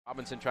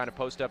Robinson trying to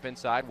post up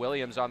inside.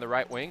 Williams on the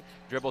right wing,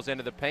 dribbles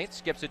into the paint,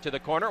 skips it to the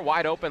corner,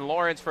 wide open.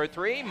 Lawrence for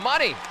three,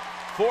 money.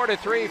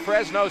 4-3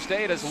 Fresno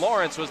State as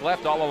Lawrence was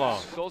left all alone.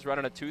 Eagles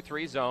running a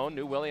 2-3 zone.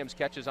 New Williams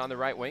catches on the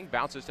right wing,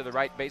 bounces to the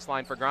right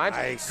baseline for Grimes.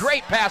 Nice.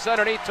 Great pass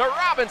underneath to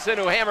Robinson,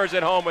 who hammers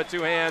it home with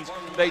two hands.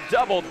 They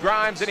doubled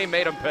Grimes and he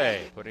made him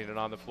pay. Putting it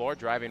on the floor,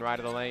 driving right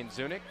of the lane,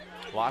 Zunic.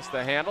 Lost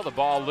the handle, the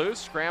ball loose,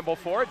 scramble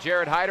for it.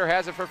 Jared Hyder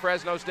has it for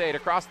Fresno State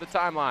across the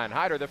timeline.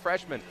 Hyder, the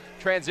freshman,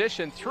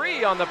 transition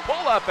three on the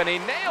pull-up and he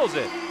nails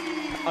it.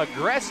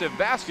 Aggressive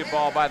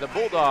basketball by the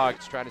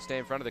Bulldogs. Trying to stay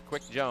in front of the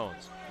quick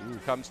Jones.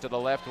 Comes to the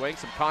left wing,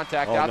 some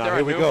contact out there,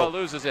 and Numa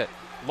loses it.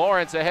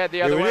 Lawrence ahead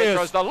the other way,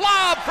 throws the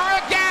lob for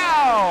a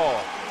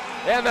gal!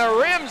 And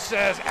the rim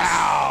says,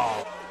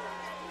 ow!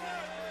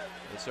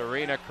 This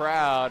arena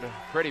crowd,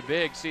 pretty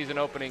big season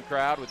opening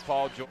crowd with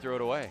Paul George, threw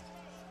it away.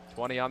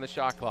 20 on the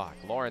shot clock.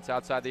 Lawrence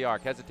outside the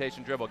arc,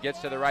 hesitation dribble, gets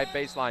to the right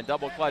baseline,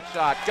 double clutch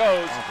shot,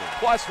 goes,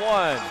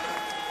 +1.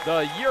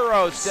 The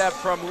Euro step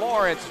from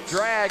Lawrence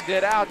dragged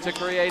it out to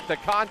create the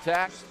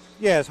contact.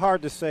 Yeah, it's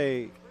hard to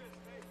say.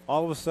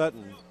 All of a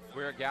sudden,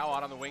 we're a gal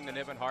out on the wing to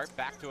Niven Hart,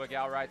 back to a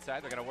gal right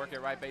side. They're going to work it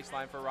right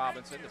baseline for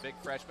Robinson. The big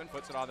freshman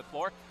puts it on the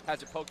floor,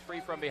 has it poked free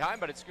from behind,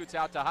 but it scoots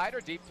out to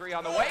Hyder. Deep three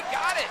on the way,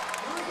 got it!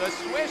 The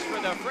swish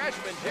for the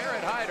freshman,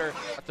 Jared Hyder.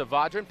 To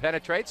Vaudrin,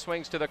 penetrates,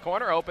 swings to the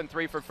corner, open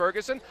three for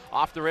Ferguson.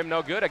 Off the rim,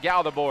 no good, a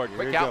gal the board.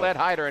 Quick outlet,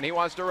 Hyder, and he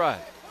wants to run.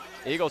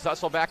 Eagles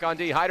hustle back on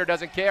D. Hyder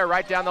doesn't care,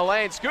 right down the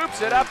lane,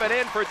 scoops it up and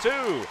in for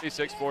two.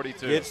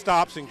 46-42. Get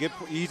stops and get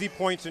easy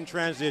points in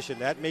transition.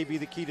 That may be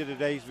the key to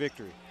today's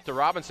victory. To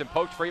Robinson,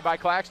 poked free by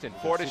Claxton.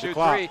 4 to shoot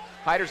three.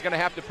 Hyder's going to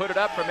have to put it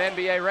up from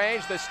NBA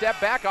range. The step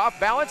back off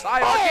balance.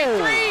 High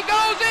arcing three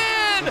goes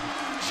in.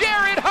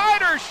 Jared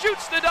Hyder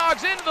shoots the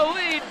Dogs into the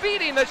lead,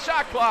 beating the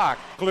shot clock.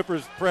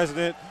 Clippers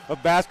president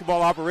of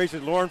basketball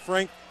operations, Lauren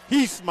Frank,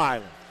 he's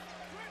smiling.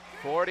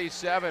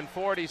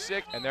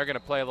 47-46, and they're going to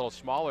play a little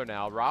smaller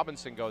now.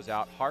 Robinson goes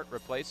out, Hart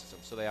replaces him.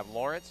 So they have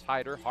Lawrence,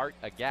 Hyder, Hart,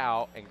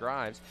 Agao, and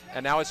Grimes.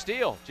 And now a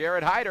steal.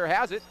 Jared Hyder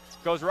has it,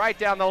 goes right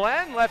down the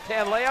lane,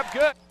 left-hand layup,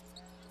 good.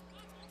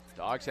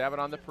 Dogs have it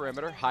on the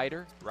perimeter.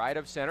 Hyder, right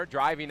of center,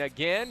 driving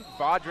again.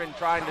 Vaudrin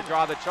trying to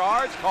draw the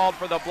charge, called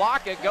for the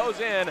block, it goes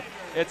in.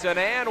 It's an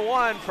and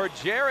one for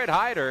Jared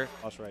Hyder.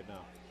 Us right now.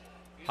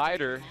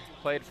 Hyder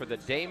played for the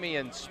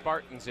Damien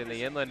Spartans in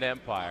the Inland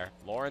Empire.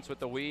 Lawrence with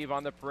the weave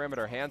on the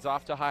perimeter, hands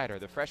off to Hyder.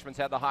 The freshman's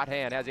had the hot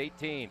hand, has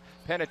 18,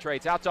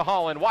 penetrates out to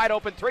Holland, wide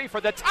open three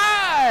for the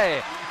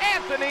tie!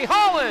 Anthony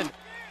Holland!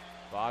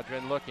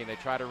 Vaudrin looking, they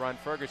try to run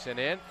Ferguson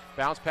in,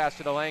 bounce pass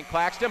to the lane,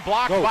 Claxton,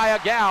 blocked by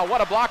Agao.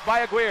 What a block by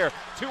Aguirre.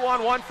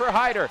 2-on-1 for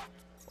Hyder.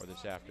 For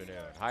this afternoon,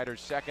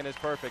 Hyder's second is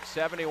perfect,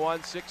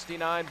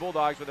 71-69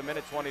 Bulldogs with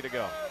 1:20 to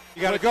go.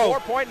 You gotta go.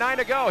 4.9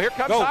 to go, here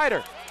comes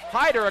Hyder.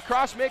 Hyder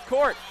across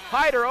midcourt.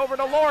 Hyder over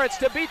to Lawrence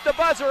to beat the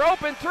buzzer.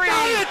 Open three.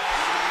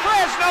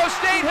 Fresno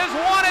State has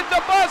wanted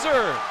the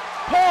buzzer.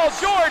 Paul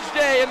George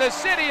Day in the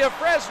city of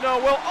Fresno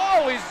will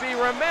always be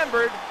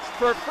remembered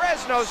for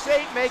Fresno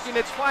State making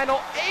its final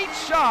 8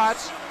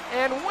 shots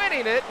and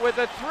winning it with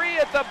a 3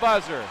 at the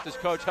buzzer. This is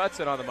Coach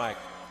Hudson on the mic.